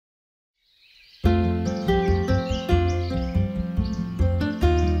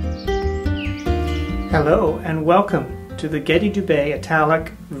Hello and welcome to the Getty-Dubay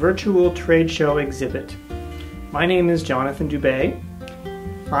Italic Virtual Trade Show exhibit. My name is Jonathan Dubay.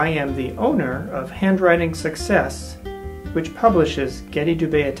 I am the owner of Handwriting Success, which publishes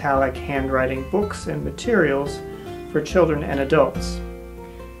Getty-Dubay Italic handwriting books and materials for children and adults.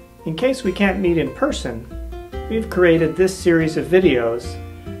 In case we can't meet in person, we've created this series of videos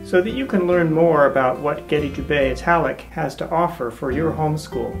so that you can learn more about what Getty-Dubay Italic has to offer for your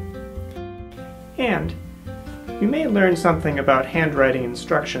homeschool. And you may learn something about handwriting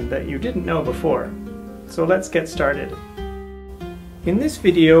instruction that you didn't know before. So let's get started. In this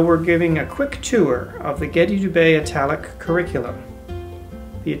video, we're giving a quick tour of the Getty-Dubay Italic Curriculum,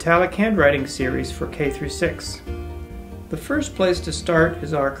 the Italic Handwriting Series for K through 6. The first place to start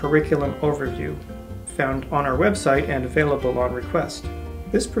is our curriculum overview, found on our website and available on request.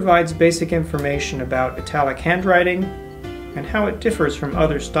 This provides basic information about italic handwriting and how it differs from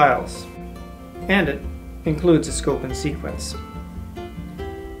other styles. And it includes a scope and sequence.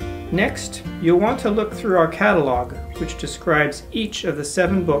 Next, you'll want to look through our catalog, which describes each of the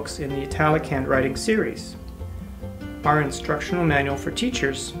 7 books in the Italic Handwriting Series, our instructional manual for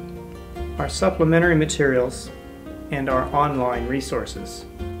teachers, our supplementary materials, and our online resources.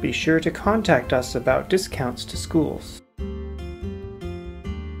 Be sure to contact us about discounts to schools.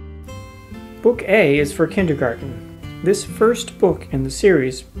 Book A is for kindergarten. This first book in the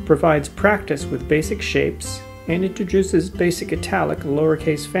series provides practice with basic shapes and introduces basic italic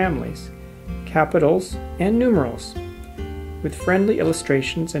lowercase families, capitals, and numerals, with friendly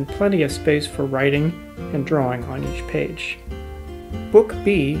illustrations and plenty of space for writing and drawing on each page. Book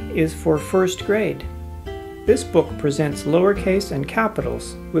B is for first grade. This book presents lowercase and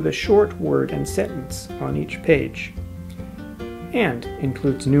capitals with a short word and sentence on each page, and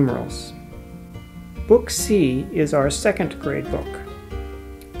includes numerals. Book C is our second grade book.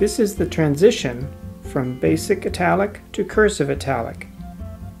 This is the transition from basic italic to cursive italic.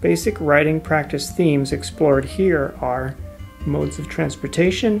 Basic writing practice themes explored here are modes of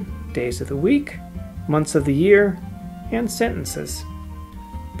transportation, days of the week, months of the year, and sentences.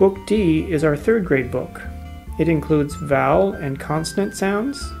 Book D is our third grade book. It includes vowel and consonant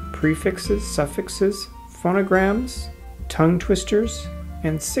sounds, prefixes, suffixes, phonograms, tongue twisters,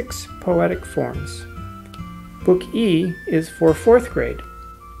 and 6 poetic forms. Book E is for 4th grade.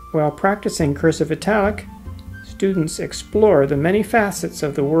 While practicing cursive italic, students explore the many facets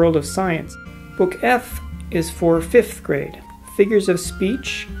of the world of science. Book F is for 5th grade. Figures of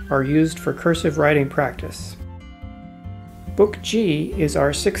speech are used for cursive writing practice. Book G is our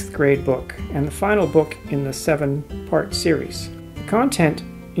 6th grade book and the final book in the 7-part series. The content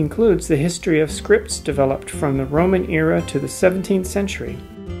includes the history of scripts developed from the Roman era to the 17th century,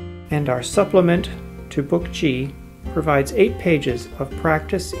 and our supplement to Book G provides 8 pages of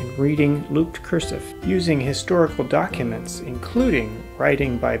practice in reading looped cursive, using historical documents including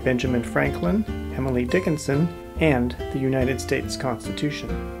writing by Benjamin Franklin, Emily Dickinson, and the United States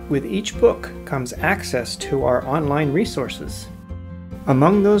Constitution. With each book comes access to our online resources.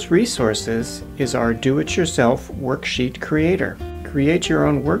 Among those resources is our do-it-yourself worksheet creator. Create your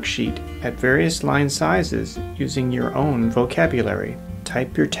own worksheet at various line sizes using your own vocabulary.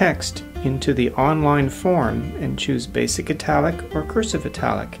 Type your text into the online form and choose basic italic or cursive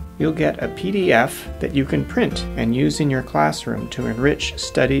italic. You'll get a PDF that you can print and use in your classroom to enrich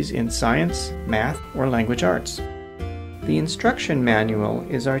studies in science, math, or language arts. The instruction manual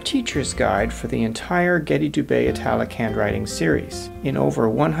is our teacher's guide for the entire Getty-Dubay Italic Handwriting Series. In over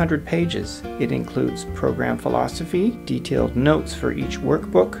 100 pages, it includes program philosophy, detailed notes for each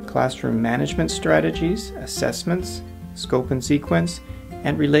workbook, classroom management strategies, assessments, scope and sequence,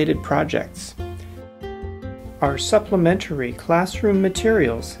 and related projects. Our supplementary classroom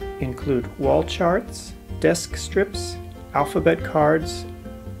materials include wall charts, desk strips, alphabet cards,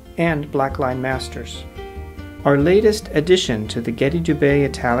 and blackline masters. Our latest addition to the Getty-Dubay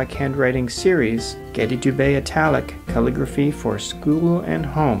Italic Handwriting Series, Getty-Dubay Italic Calligraphy for School and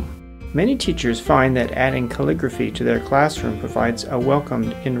Home. Many teachers find that adding calligraphy to their classroom provides a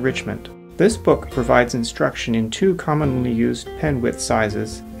welcomed enrichment. This book provides instruction in 2 commonly used pen width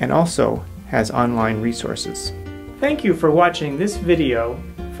sizes and also has online resources. Thank you for watching this video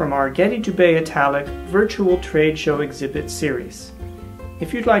from our Getty-Dubay Italic Virtual Trade Show Exhibit Series.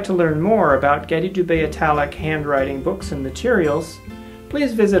 If you'd like to learn more about Getty-Dubay Italic handwriting books and materials,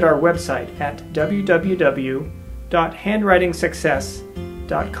 please visit our website at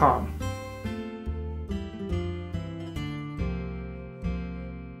www.handwritingsuccess.com.